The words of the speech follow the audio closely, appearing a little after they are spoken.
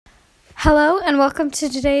Hello and welcome to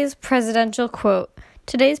today's presidential quote.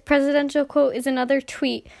 Today's presidential quote is another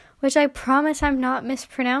tweet, which I promise I'm not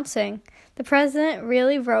mispronouncing. The president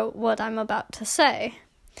really wrote what I'm about to say.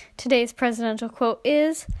 Today's presidential quote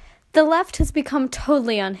is, "The left has become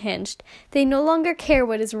totally unhinged. They no longer care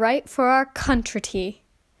what is right for our country."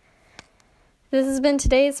 This has been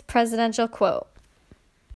today's presidential quote.